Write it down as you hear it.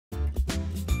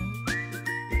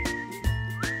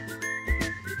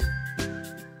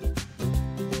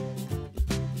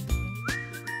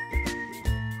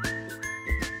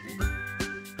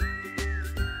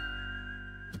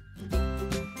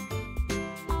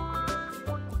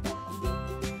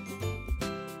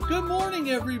Good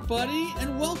morning, everybody,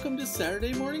 and welcome to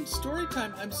Saturday Morning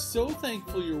Storytime. I'm so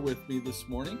thankful you're with me this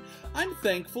morning. I'm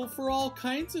thankful for all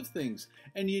kinds of things,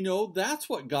 and you know, that's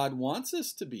what God wants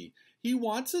us to be. He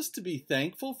wants us to be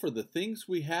thankful for the things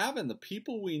we have and the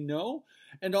people we know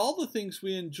and all the things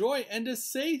we enjoy, and to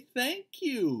say thank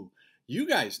you. You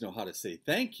guys know how to say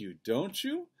thank you, don't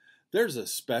you? There's a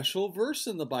special verse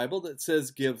in the Bible that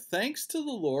says, "Give thanks to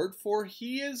the Lord, for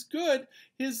He is good.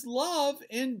 His love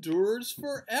endures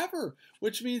forever,"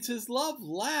 which means His love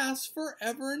lasts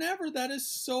forever and ever. That is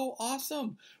so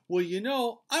awesome. Well, you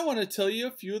know, I want to tell you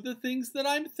a few of the things that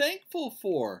I'm thankful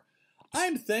for.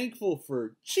 I'm thankful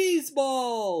for cheese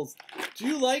balls. Do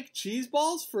you like cheese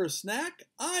balls for a snack?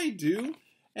 I do.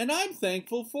 And I'm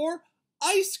thankful for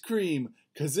ice cream,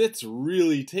 because it's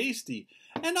really tasty.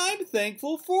 And I'm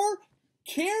thankful for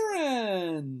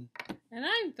Karen. And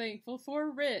I'm thankful for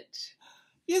Rich.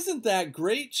 Isn't that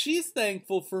great? She's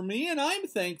thankful for me, and I'm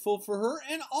thankful for her,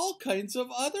 and all kinds of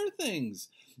other things.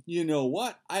 You know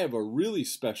what? I have a really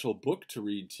special book to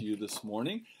read to you this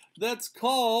morning that's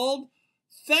called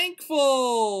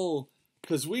Thankful,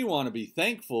 because we want to be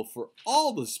thankful for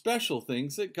all the special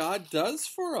things that God does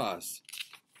for us.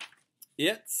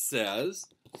 It says,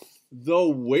 "The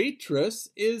waitress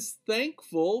is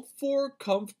thankful for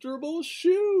comfortable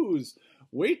shoes."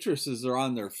 Waitresses are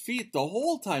on their feet the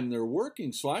whole time they're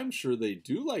working, so I'm sure they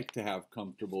do like to have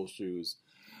comfortable shoes.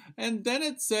 And then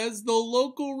it says, "The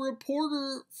local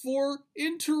reporter for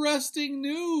interesting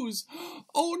news."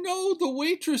 Oh no, the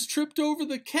waitress tripped over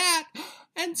the cat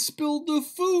and spilled the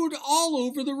food all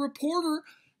over the reporter,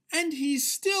 and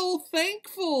he's still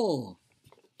thankful.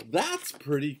 That's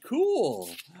pretty cool.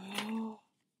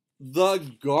 The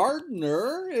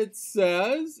gardener, it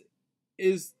says,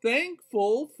 is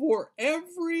thankful for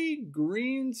every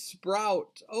green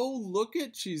sprout. Oh, look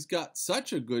at, she's got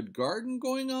such a good garden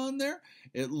going on there.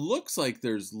 It looks like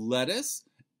there's lettuce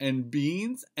and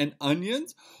beans and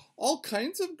onions, all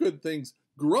kinds of good things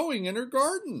growing in her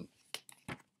garden.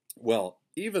 Well,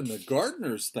 even the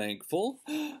gardener's thankful.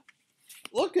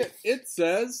 Look at, it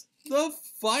says, the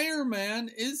fireman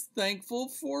is thankful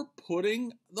for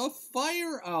putting the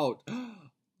fire out.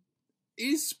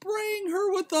 He's spraying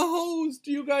her with the hose.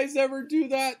 Do you guys ever do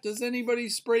that? Does anybody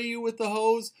spray you with the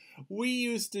hose? We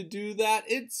used to do that.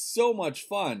 It's so much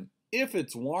fun if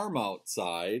it's warm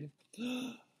outside.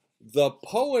 The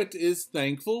poet is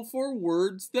thankful for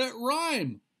words that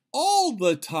rhyme all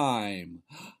the time.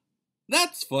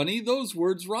 That's funny. Those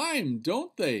words rhyme,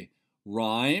 don't they?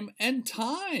 Rhyme and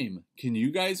time. Can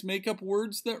you guys make up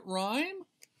words that rhyme?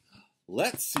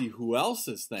 Let's see who else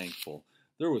is thankful.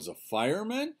 There was a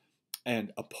fireman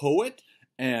and a poet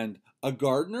and a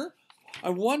gardener.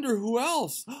 I wonder who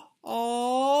else.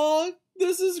 Oh,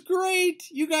 this is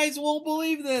great. You guys won't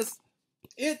believe this.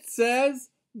 It says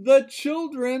the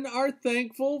children are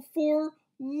thankful for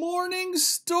morning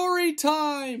story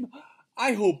time.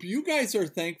 I hope you guys are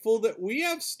thankful that we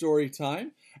have story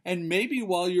time. And maybe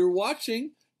while you're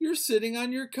watching, you're sitting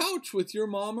on your couch with your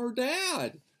mom or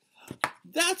dad.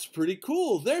 That's pretty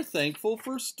cool. They're thankful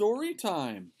for story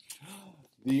time.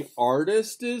 The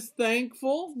artist is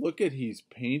thankful. Look at, he's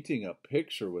painting a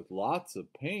picture with lots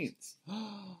of paints.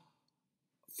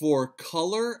 For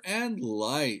color and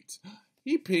light.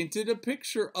 He painted a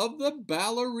picture of the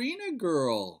ballerina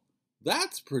girl.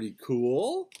 That's pretty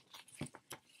cool.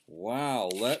 Wow,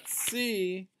 let's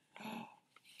see.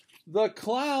 The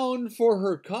clown for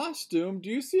her costume. Do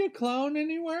you see a clown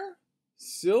anywhere?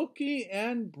 Silky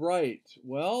and bright.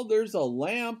 Well, there's a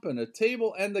lamp and a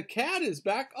table, and the cat is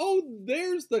back. Oh,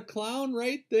 there's the clown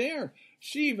right there.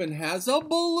 She even has a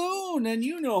balloon, and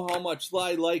you know how much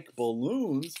I like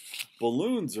balloons.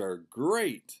 Balloons are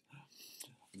great.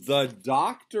 The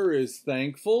doctor is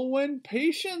thankful when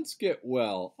patients get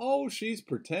well. Oh, she's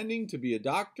pretending to be a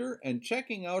doctor and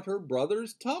checking out her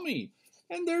brother's tummy.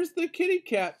 And there's the kitty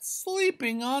cat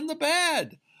sleeping on the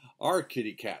bed. Our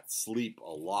kitty cats sleep a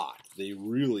lot. They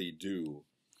really do.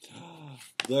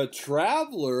 The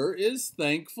traveler is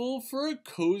thankful for a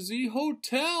cozy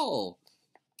hotel.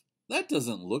 That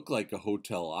doesn't look like a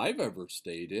hotel I've ever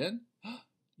stayed in.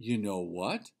 You know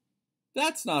what?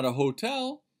 That's not a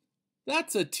hotel.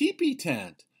 That's a teepee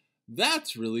tent.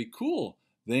 That's really cool.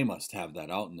 They must have that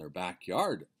out in their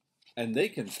backyard, and they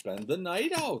can spend the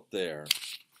night out there.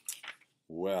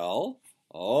 Well,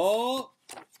 oh,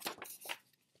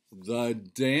 the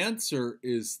dancer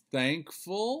is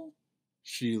thankful.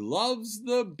 She loves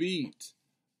the beat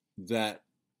that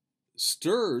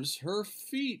stirs her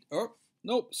feet. Oh,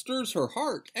 nope, stirs her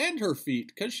heart and her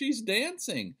feet because she's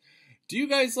dancing. Do you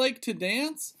guys like to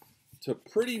dance to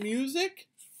pretty music?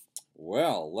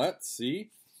 Well, let's see.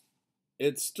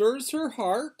 It stirs her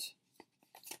heart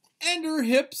and her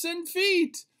hips and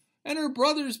feet. And her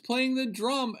brother's playing the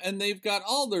drum, and they've got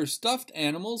all their stuffed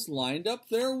animals lined up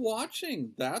there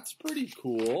watching. That's pretty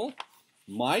cool.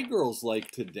 My girls like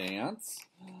to dance.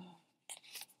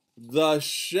 The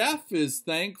chef is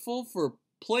thankful for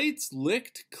plates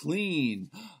licked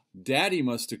clean. Daddy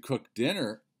must have cooked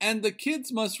dinner, and the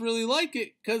kids must really like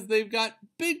it because they've got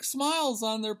big smiles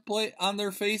on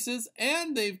their faces,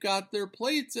 and they've got their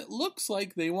plates. It looks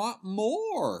like they want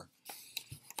more.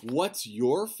 What's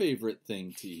your favorite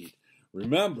thing to eat?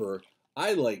 Remember,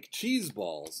 I like cheese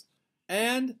balls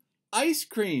and ice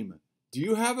cream. Do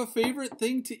you have a favorite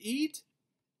thing to eat?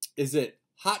 Is it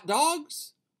hot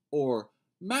dogs or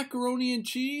macaroni and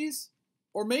cheese?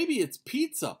 Or maybe it's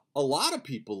pizza. A lot of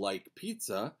people like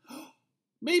pizza.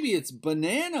 Maybe it's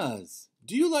bananas.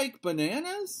 Do you like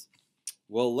bananas?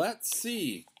 Well, let's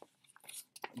see.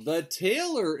 The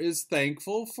tailor is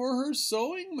thankful for her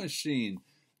sewing machine.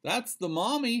 That's the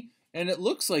mommy, and it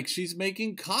looks like she's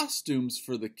making costumes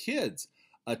for the kids.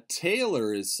 A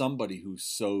tailor is somebody who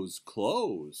sews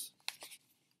clothes.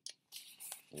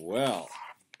 Well,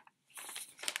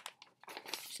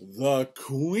 the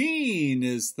queen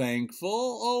is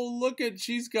thankful. Oh, look at,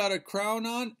 she's got a crown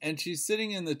on, and she's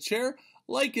sitting in the chair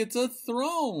like it's a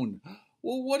throne.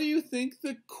 Well, what do you think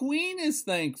the queen is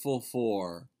thankful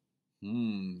for?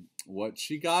 What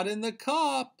she got in the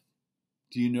cup?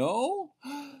 Do you know?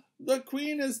 The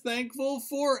queen is thankful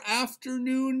for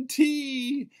afternoon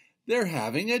tea. They're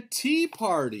having a tea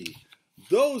party.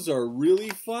 Those are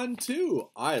really fun too.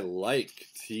 I like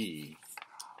tea.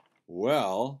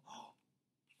 Well,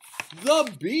 the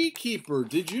beekeeper.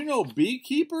 Did you know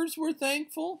beekeepers were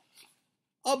thankful?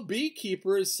 A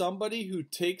beekeeper is somebody who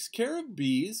takes care of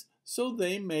bees so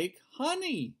they make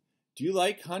honey. Do you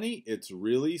like honey? It's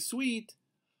really sweet,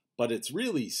 but it's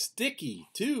really sticky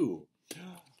too.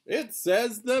 It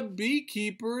says the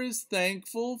beekeeper is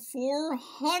thankful for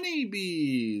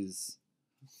honeybees.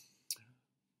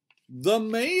 The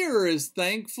mayor is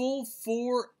thankful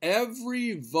for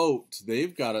every vote.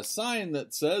 They've got a sign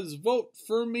that says, "Vote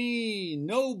for me,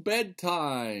 no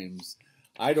bedtimes."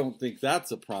 I don't think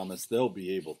that's a promise they'll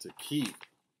be able to keep.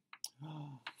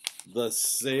 The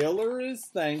sailor is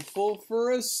thankful for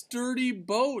a sturdy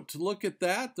boat. Look at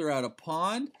that. They're at a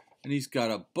pond, and he's got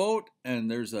a boat,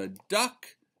 and there's a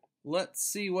duck. Let's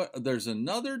see what, there's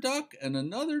another duck, and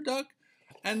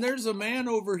there's a man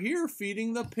over here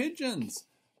feeding the pigeons.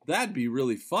 That'd be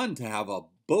really fun to have a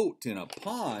boat in a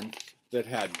pond that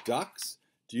had ducks.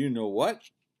 Do you know what?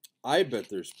 I bet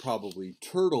there's probably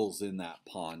turtles in that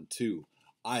pond too.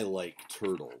 I like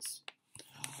turtles.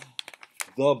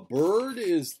 The bird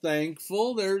is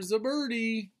thankful. There's a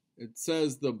birdie. It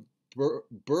says the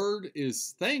bird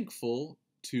is thankful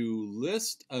to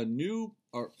list a new,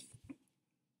 or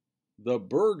the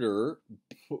birder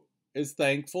is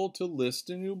thankful to list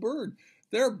a new bird.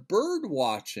 They're bird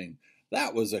watching.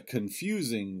 That was a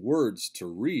confusing words to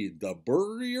read. The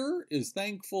birder is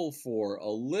thankful for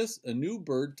a new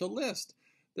bird to list.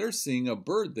 They're seeing a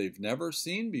bird they've never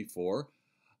seen before.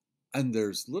 And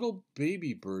there's little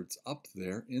baby birds up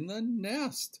there in the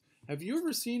nest. Have you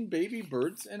ever seen baby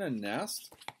birds in a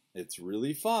nest? It's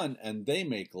really fun, and they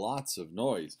make lots of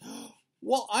noise.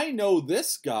 Well, I know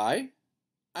this guy,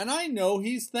 and I know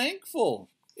he's thankful.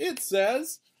 It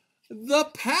says, the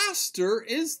pastor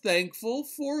is thankful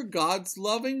for God's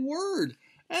loving word.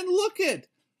 And look it,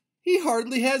 he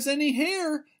hardly has any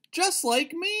hair, just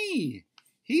like me.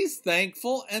 He's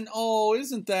thankful, and oh,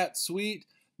 isn't that sweet?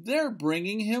 They're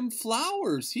bringing him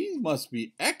flowers. He must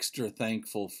be extra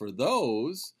thankful for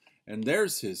those. And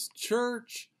there's his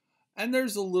church. And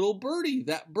there's a little birdie,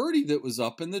 that birdie that was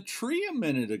up in the tree a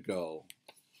minute ago.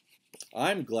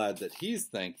 I'm glad that he's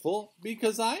thankful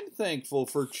because I'm thankful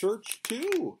for church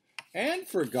too and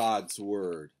for God's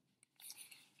word.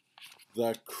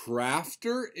 The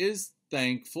crafter is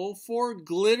thankful for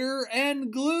glitter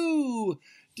and glue.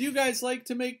 Do you guys like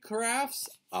to make crafts?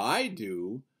 I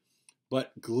do.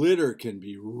 But glitter can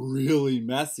be really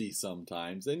messy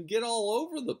sometimes and get all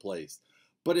over the place.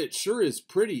 But it sure is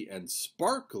pretty and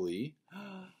sparkly.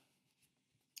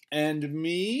 And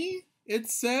me, it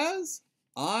says,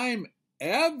 I'm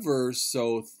ever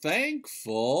so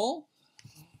thankful.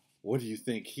 What do you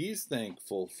think he's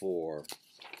thankful for?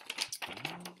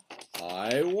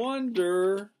 I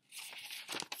wonder.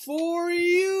 For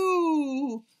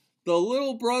you. The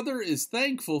little brother is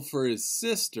thankful for his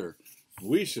sister.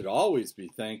 We should always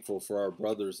be thankful for our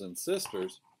brothers and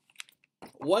sisters.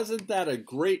 Wasn't that a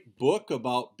great book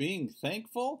about being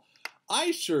thankful? I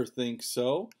sure think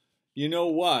so. You know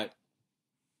what?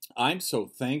 I'm so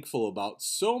thankful about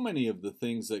so many of the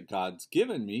things that God's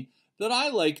given me that I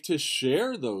like to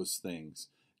share those things.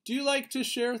 Do you like to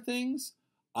share things?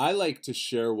 I like to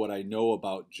share what I know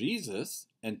about Jesus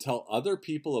and tell other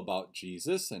people about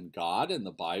Jesus and God and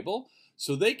the Bible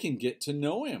so they can get to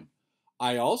know Him.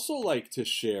 I also like to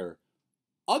share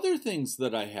other things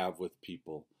that I have with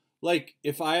people. Like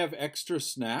if I have extra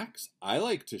snacks, I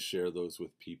like to share those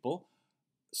with people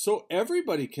so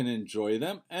everybody can enjoy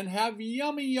them and have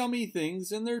yummy, yummy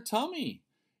things in their tummy.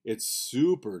 It's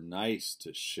super nice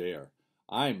to share.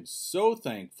 I'm so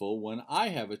thankful when I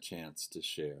have a chance to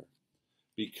share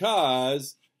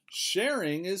because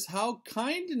sharing is how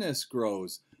kindness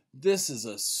grows. This is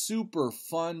a super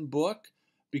fun book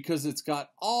because it's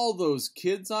got all those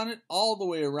kids on it all the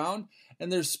way around,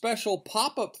 and there's special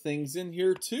pop-up things in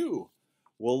here too.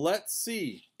 Well, let's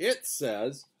see. It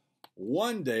says,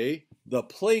 one day, the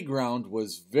playground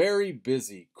was very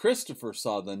busy. Christopher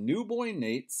saw the new boy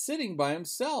Nate sitting by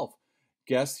himself.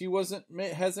 Guess he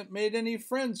hasn't made any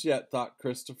friends yet, thought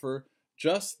Christopher.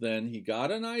 Just then he got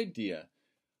an idea.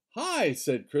 Hi,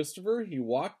 said Christopher. He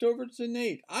walked over to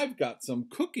Nate. I've got some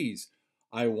cookies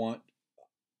I want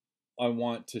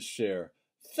to share.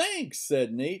 Thanks,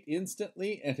 said Nate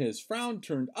instantly, and his frown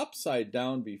turned upside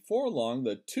down. Before long,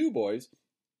 the two boys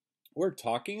were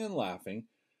talking and laughing,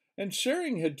 and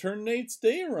sharing had turned Nate's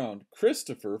day around.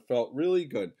 Christopher felt really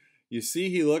good. You see,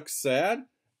 he looks sad,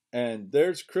 and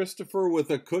there's Christopher with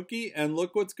a cookie, and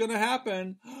look what's going to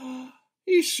happen.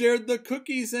 He shared the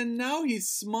cookies, and now he's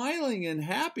smiling and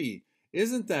happy.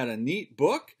 Isn't that a neat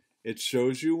book? It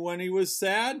shows you when he was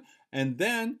sad, and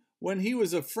then when he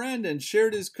was a friend and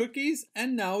shared his cookies,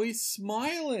 and now he's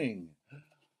smiling.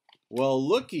 Well,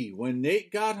 looky, when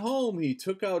Nate got home, he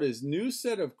took out his new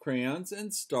set of crayons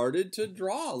and started to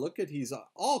draw. Look at, he's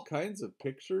all kinds of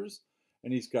pictures,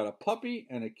 and he's got a puppy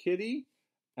and a kitty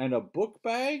and a book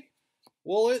bag.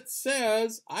 Well, it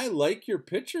says, I like your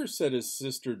picture, said his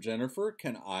sister Jennifer.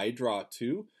 Can I draw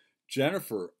too?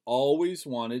 Jennifer always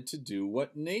wanted to do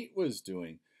what Nate was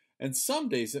doing, and some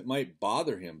days it might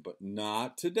bother him, but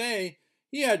not today.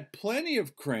 He had plenty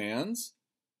of crayons,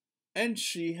 and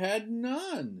she had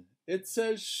none. It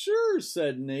says, sure,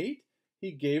 said Nate.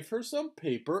 He gave her some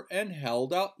paper and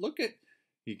held out,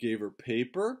 he gave her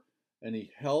paper and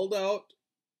he held out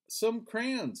some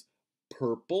crayons,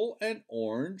 purple and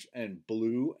orange and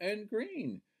blue and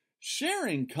green.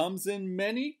 Sharing comes in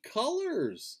many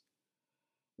colors.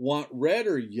 Want red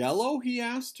or yellow? He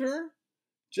asked her.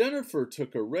 Jennifer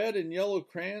took a red and yellow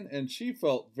crayon and she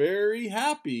felt very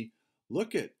happy.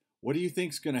 What do you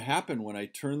think's going to happen when I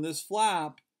turn this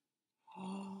flap?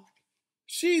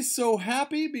 She's so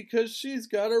happy because she's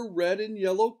got a red and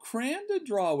yellow crayon to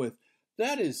draw with.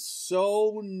 That is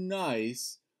so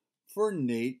nice for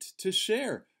Nate to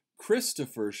share.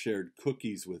 Christopher shared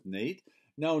cookies with Nate.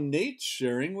 Now Nate's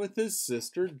sharing with his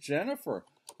sister Jennifer.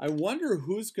 I wonder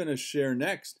who's going to share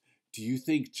next. Do you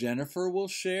think Jennifer will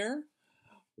share?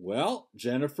 Well,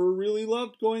 Jennifer really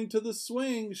loved going to the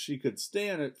swing. She could stay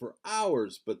on it for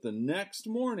hours, but the next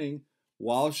morning,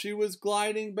 while she was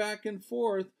gliding back and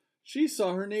forth, she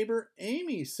saw her neighbor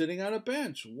Amy sitting on a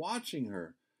bench watching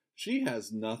her. She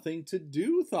has nothing to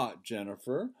do, thought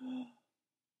Jennifer.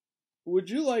 Would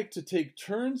you like to take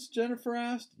turns? Jennifer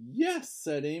asked. Yes,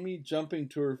 said Amy, jumping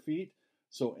to her feet.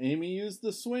 So Amy used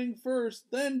the swing first,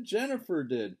 then Jennifer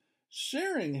did.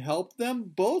 Sharing helped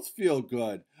them both feel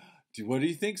good. What do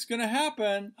you think's going to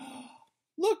happen?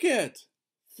 Look it!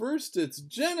 First it's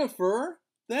Jennifer,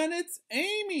 then it's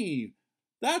Amy.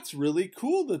 That's really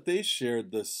cool that they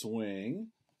shared the swing.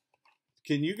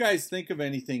 Can you guys think of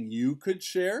anything you could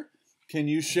share? Can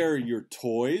you share your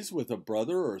toys with a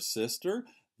brother or a sister?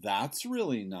 That's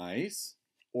really nice.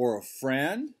 Or a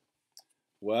friend?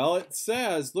 Well, it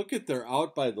says, look at, they're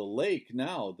out by the lake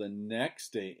now. The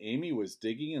next day, Amy was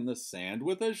digging in the sand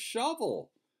with a shovel.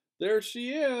 There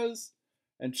she is.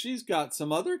 And she's got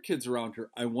some other kids around her.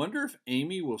 I wonder if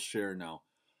Amy will share now.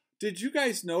 Did you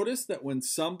guys notice that when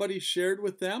somebody shared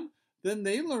with them, then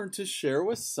they learned to share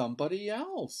with somebody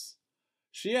else?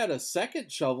 She had a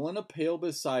second shovel and a pail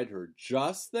beside her.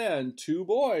 Just then, two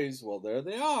boys, well, there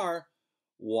they are,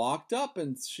 walked up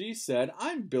and she said,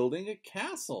 I'm building a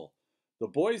castle. The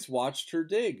boys watched her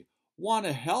dig. Want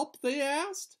to help? They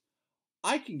asked.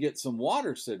 I can get some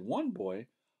water, said one boy.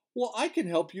 Well, I can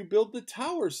help you build the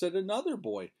tower, said another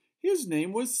boy. His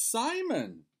name was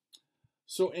Simon.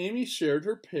 So Amy shared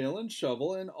her pail and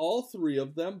shovel, and all three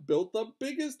of them built the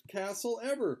biggest castle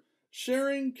ever.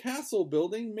 Sharing castle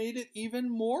building made it even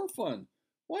more fun.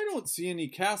 Well, I don't see any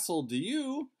castle, do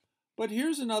you? But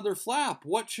here's another flap.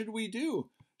 What should we do?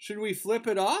 Should we flip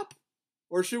it up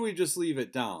Or should we just leave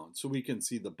it down so we can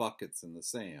see the buckets in the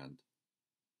sand?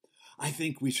 I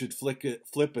think we should flip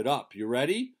it up. You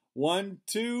ready? 1,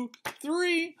 2,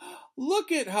 3.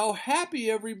 Look at how happy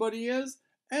everybody is.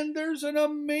 And there's an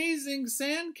amazing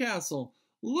sandcastle.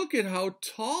 Look at how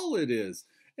tall it is.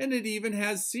 And it even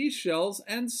has seashells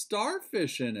and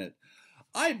starfish in it.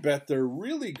 I bet they're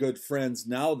really good friends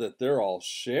now that they're all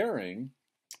sharing.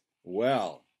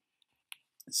 Well,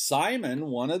 Simon,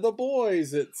 one of the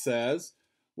boys, it says,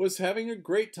 was having a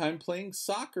great time playing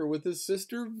soccer with his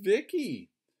sister Vicky.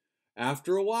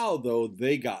 After a while, though,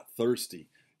 they got thirsty.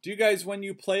 Do you guys, when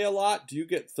you play a lot, do you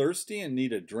get thirsty and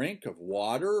need a drink of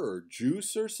water or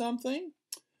juice or something?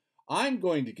 I'm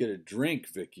going to get a drink,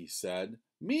 Vicky said.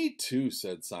 Me too,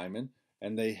 said Simon,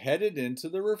 and they headed into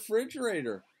the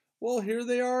refrigerator. Well, here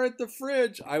they are at the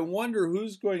fridge. I wonder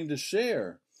who's going to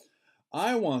share.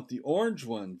 I want the orange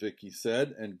one, Vicky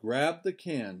said, and grabbed the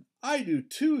can. I do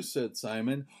too, said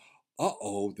Simon.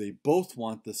 Uh-oh, they both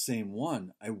want the same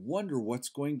one. I wonder what's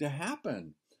going to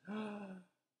happen.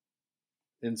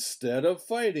 Instead of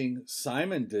fighting,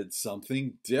 Simon did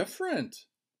something different.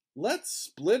 Let's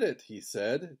split it, he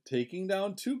said, taking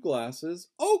down 2 glasses.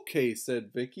 Okay,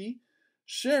 said Vicky.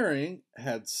 Sharing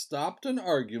had stopped an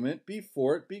argument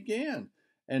before it began,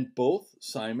 and both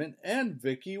Simon and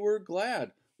Vicky were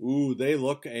glad. Ooh, they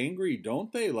look angry,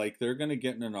 don't they? Like they're going to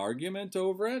get in an argument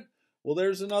over it? Well,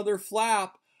 there's another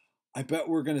flap. I bet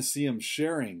we're going to see them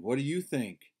sharing. What do you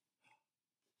think?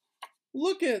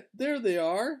 Look there they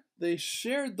are. They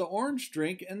shared the orange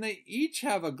drink and they each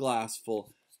have a glass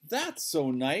full. That's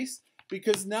so nice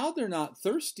because now they're not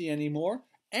thirsty anymore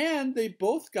and they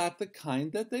both got the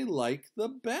kind that they like the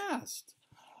best.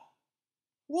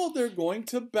 Well, they're going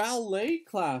to ballet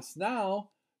class now.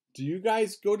 Do you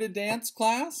guys go to dance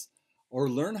class or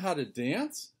learn how to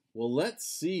dance? Well, let's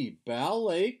see.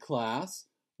 Ballet class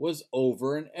was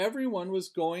over and everyone was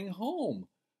going home.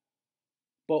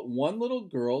 But one little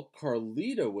girl,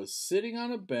 Carlita, was sitting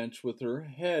on a bench with her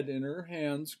head in her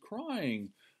hands crying.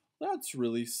 That's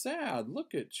really sad.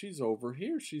 Look she's over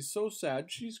here. She's so sad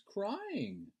she's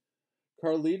crying.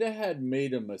 Carlita had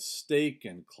made a mistake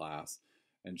in class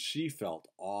and she felt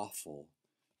awful.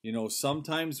 You know,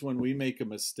 sometimes when we make a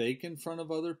mistake in front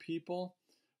of other people,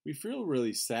 we feel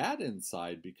really sad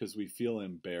inside because we feel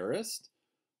embarrassed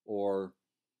or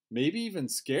maybe even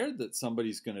scared that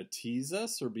somebody's going to tease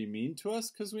us or be mean to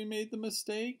us because we made the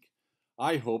mistake.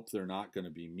 I hope they're not going to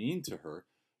be mean to her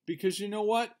because you know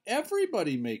what?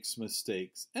 Everybody makes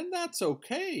mistakes and that's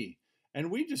okay. And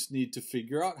we just need to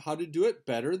figure out how to do it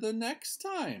better the next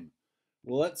time.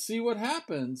 Well, let's see what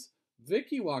happens.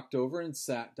 Vicky walked over and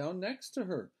sat down next to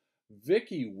her.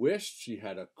 Vicky wished she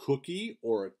had a cookie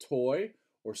or a toy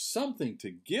or something to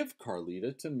give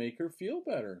Carlita to make her feel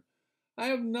better. I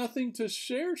have nothing to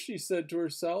share, she said to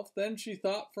herself. Then she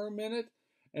thought for a minute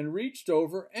and reached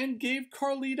over and gave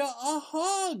Carlita a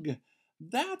hug.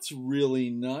 That's really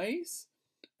nice.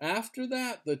 After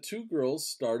that, the 2 girls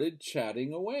started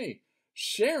chatting away.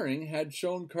 Sharing had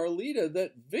shown Carlita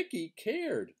that Vicky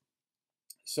cared,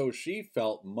 so she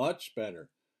felt much better.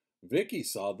 Vicky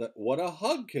saw that what a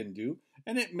hug can do,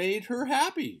 and it made her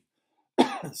happy.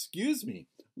 Excuse me.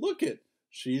 Look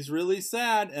she's really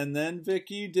sad. And then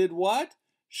Vicky did what?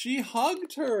 She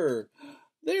hugged her.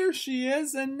 There she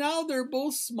is, and now they're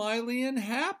both smiley and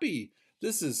happy.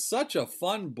 This is such a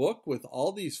fun book with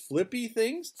all these flippy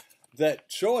things that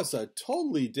show us a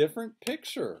totally different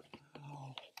picture.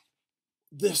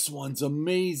 This one's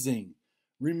amazing.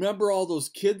 Remember all those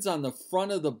kids on the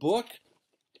front of the book?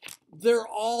 They're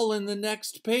all in the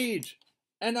next page,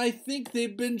 and I think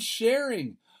they've been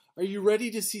sharing. Are you ready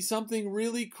to see something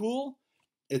really cool?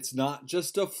 It's not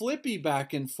just a flippy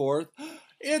back and forth.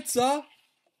 It's a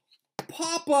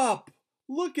pop-up.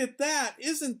 Look at that.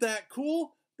 Isn't that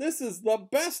cool? This is the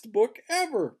best book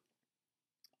ever.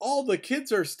 All the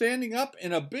kids are standing up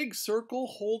in a big circle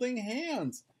holding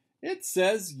hands. It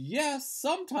says, yes,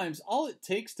 sometimes all it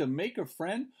takes to make a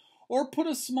friend or put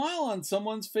a smile on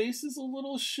someone's face is a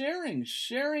little sharing.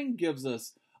 Sharing gives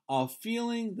us a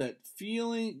feeling that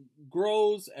feeling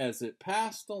grows as it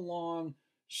passed along.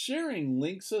 Sharing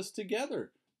links us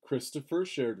together. Christopher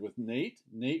shared with Nate,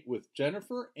 Nate with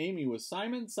Jennifer, Amy with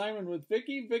Simon, Simon with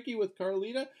Vicky, Vicky with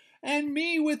Carlita, and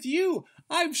me with you.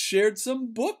 I've shared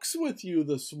some books with you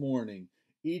this morning.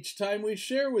 Each time we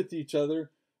share with each other,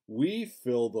 we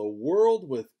fill the world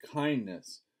with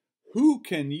kindness. Who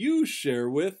can you share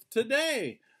with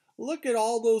today? Look at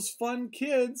all those fun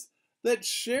kids that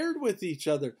shared with each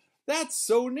other. That's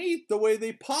so neat, the way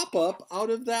they pop up out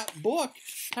of that book.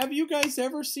 Have you guys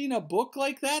ever seen a book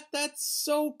like that? That's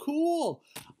so cool.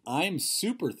 I'm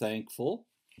super thankful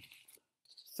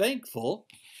thankful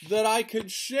that I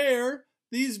could share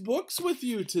these books with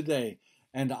you today.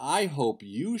 And I hope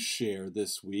you share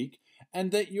this week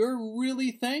and that you're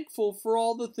really thankful for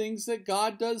all the things that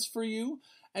God does for you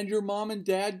and your mom and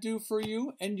dad do for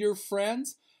you and your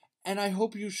friends. And I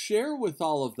hope you share with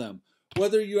all of them,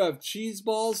 whether you have cheese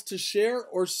balls to share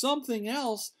or something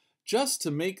else just to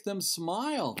make them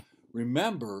smile.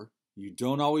 Remember, you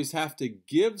don't always have to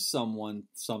give someone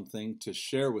something to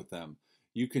share with them.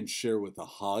 You can share with a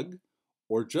hug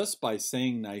or just by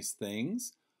saying nice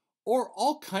things or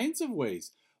all kinds of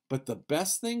ways. But the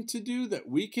best thing to do that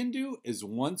we can do is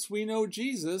once we know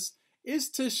Jesus is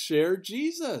to share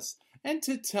Jesus and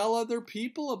to tell other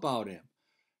people about him.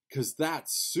 Because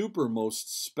that's super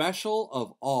most special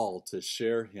of all to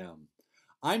share him.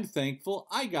 I'm thankful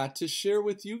I got to share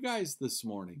with you guys this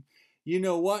morning. You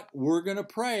know what? We're going to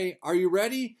pray. Are you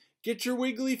ready? Get your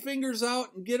wiggly fingers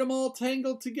out and get them all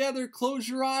tangled together. Close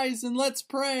your eyes and let's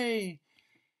pray.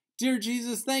 Dear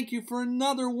Jesus, thank you for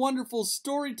another wonderful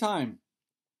story time.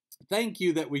 Thank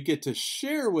you that we get to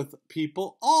share with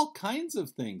people all kinds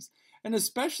of things. And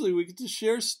especially we get to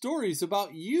share stories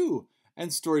about you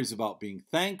and stories about being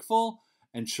thankful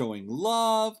and showing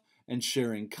love and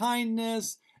sharing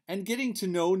kindness and getting to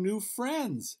know new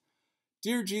friends.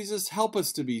 Dear Jesus, help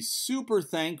us to be super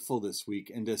thankful this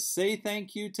week and to say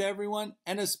thank you to everyone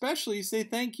and especially say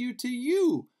thank you to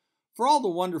you for all the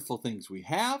wonderful things we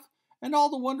have and all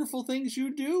the wonderful things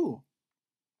you do.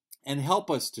 And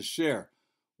help us to share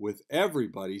with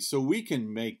everybody so we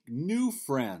can make new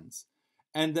friends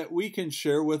and that we can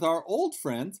share with our old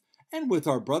friends and with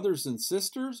our brothers and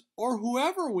sisters or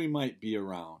whoever we might be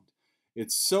around.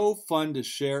 It's so fun to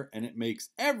share and it makes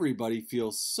everybody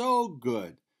feel so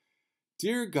good.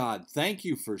 Dear God, thank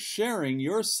you for sharing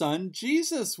your son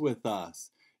Jesus with us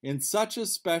in such a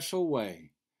special way.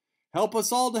 Help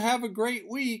us all to have a great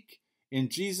week. In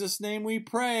Jesus' name we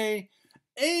pray.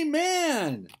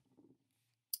 Amen.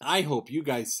 I hope you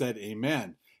guys said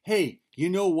amen. Hey, you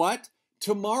know what?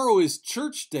 Tomorrow is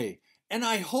church day, and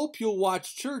I hope you'll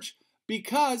watch church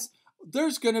because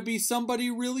there's going to be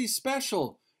somebody really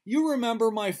special. You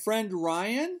remember my friend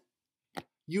Ryan?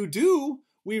 You do?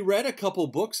 We read a couple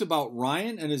books about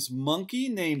Ryan and his monkey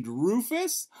named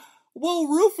Rufus. Well,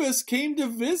 Rufus came to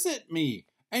visit me.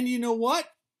 And you know what?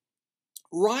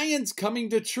 Ryan's coming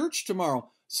to church tomorrow,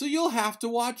 so you'll have to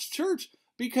watch church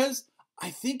because I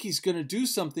think he's going to do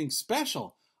something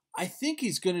special. I think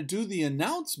he's going to do the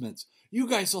announcements. You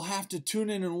guys will have to tune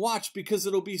in and watch because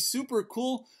it'll be super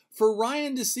cool for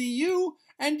Ryan to see you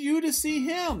and you to see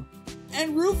him.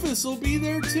 And Rufus will be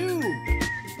there too.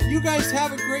 You guys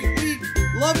have a great week.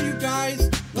 Love you guys.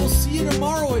 We'll see you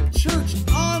tomorrow at church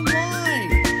online.